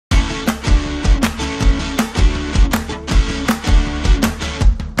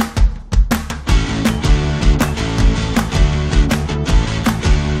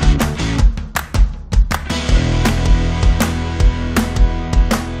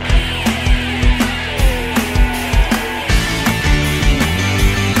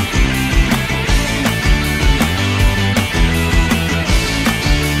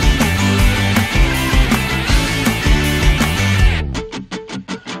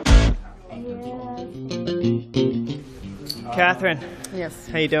Catherine. Yes.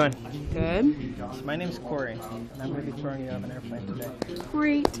 How you doing? Good. So my name's Corey, and I'm going to be throwing you out of an airplane today.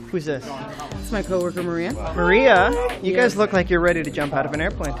 Great. Who's this? It's my coworker Maria. Maria? You guys look like you're ready to jump out of an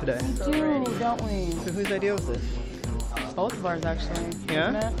airplane today. We do, don't we? So whose idea was this? Both of ours, actually.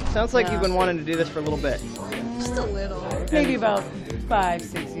 Yeah? Sounds like you've been wanting to do this for a little bit. Just a little. Maybe about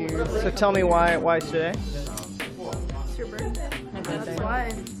 5-6 years. So tell me why today? It's your birthday. My birthday.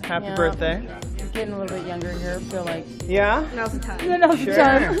 Why? Happy birthday. Getting a little bit younger here, feel like. Yeah? Now's the time. Now's Sure.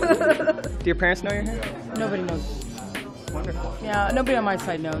 the time. Do your parents know you're here? Nobody knows. Wonderful. Yeah, nobody on my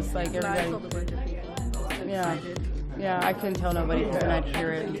side knows. Like I told a everybody. bunch of people. Yeah. Yeah, I couldn't tell nobody, and I'd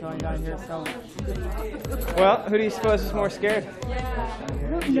hear it until I got here, so. Well, who do you suppose is more scared?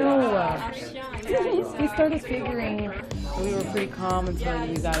 No. We started figuring we were pretty calm until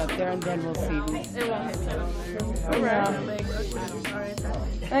we got up there, and then we'll see. It won't hit them. Yeah.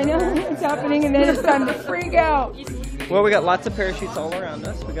 I know, it's happening, and then it's time to freak out. Well, we got lots of parachutes all around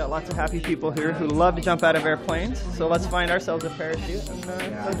us. We got lots of happy people here who love to jump out of airplanes. So let's find ourselves a parachute and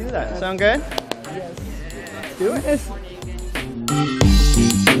go do that. Sound good? Yes. Do it. Yes.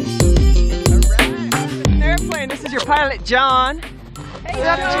 Alright, an airplane. This is your pilot, John. Hey, What's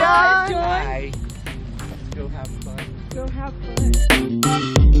up, John? Hi. Let's go have fun. Go have fun.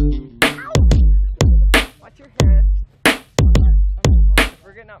 Watch your head. If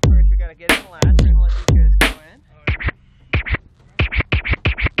we're getting out first, we gotta get in last. We're gonna let these guys go in.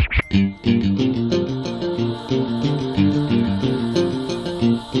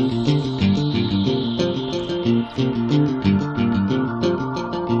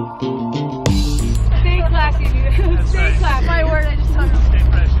 Stay classy, dude. Stay classy. My word, I just told you. Stay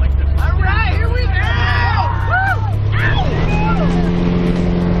fresh like this. All right, here we go. Woo!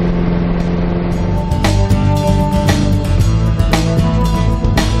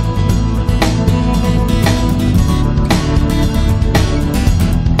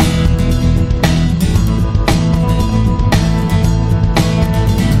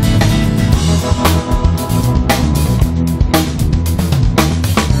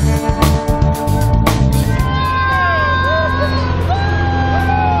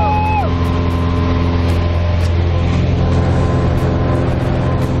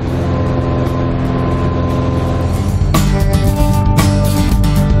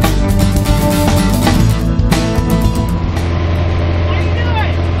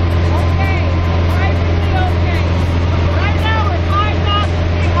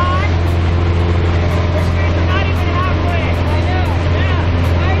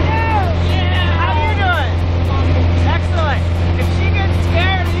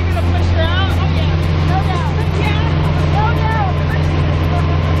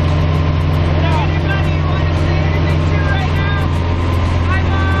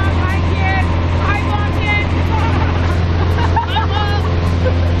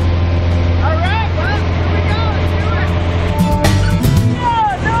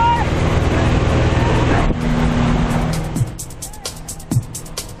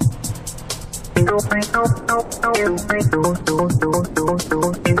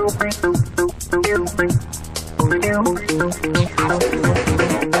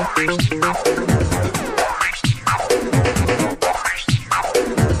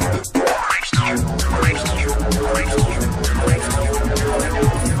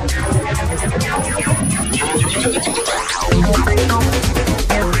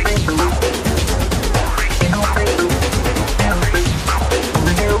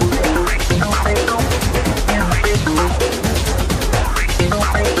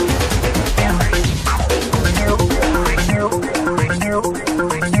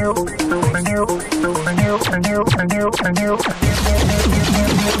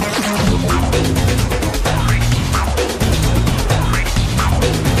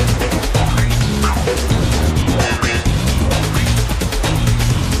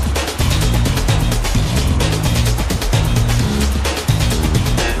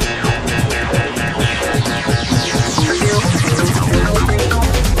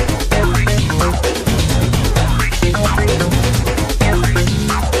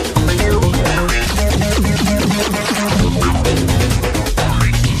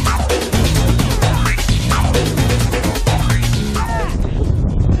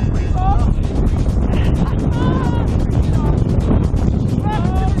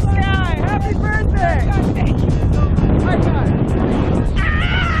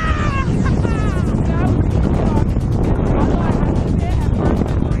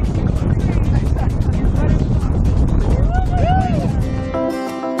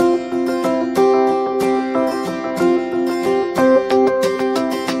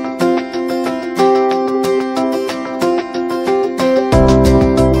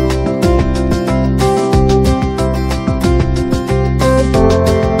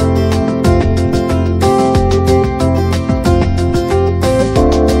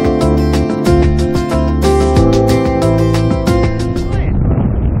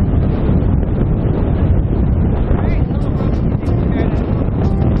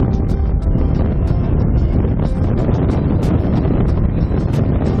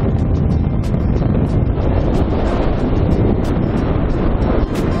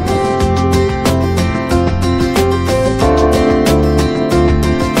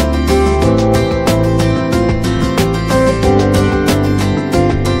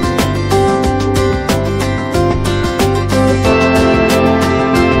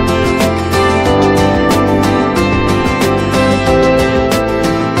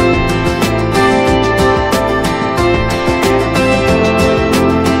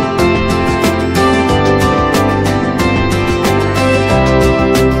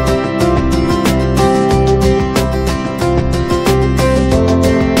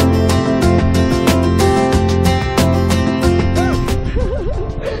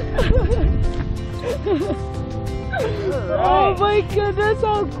 Oh my goodness,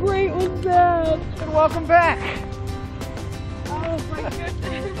 how great was that? And welcome back. Oh my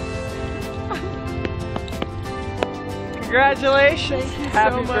goodness. Congratulations. Thank you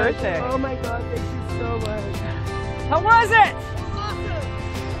Happy so much. birthday. Oh my God, thank you so much. How was it?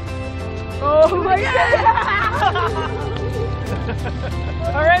 Oh my God.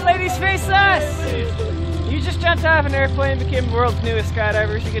 All right, ladies, face us. You just jumped out of an airplane, became the world's newest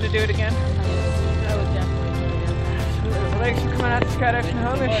skydivers. You gonna do it again? I would definitely do it. Thanks for coming out to Skydive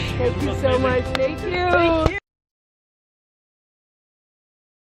Snohomish. Thank you so much. Thank you.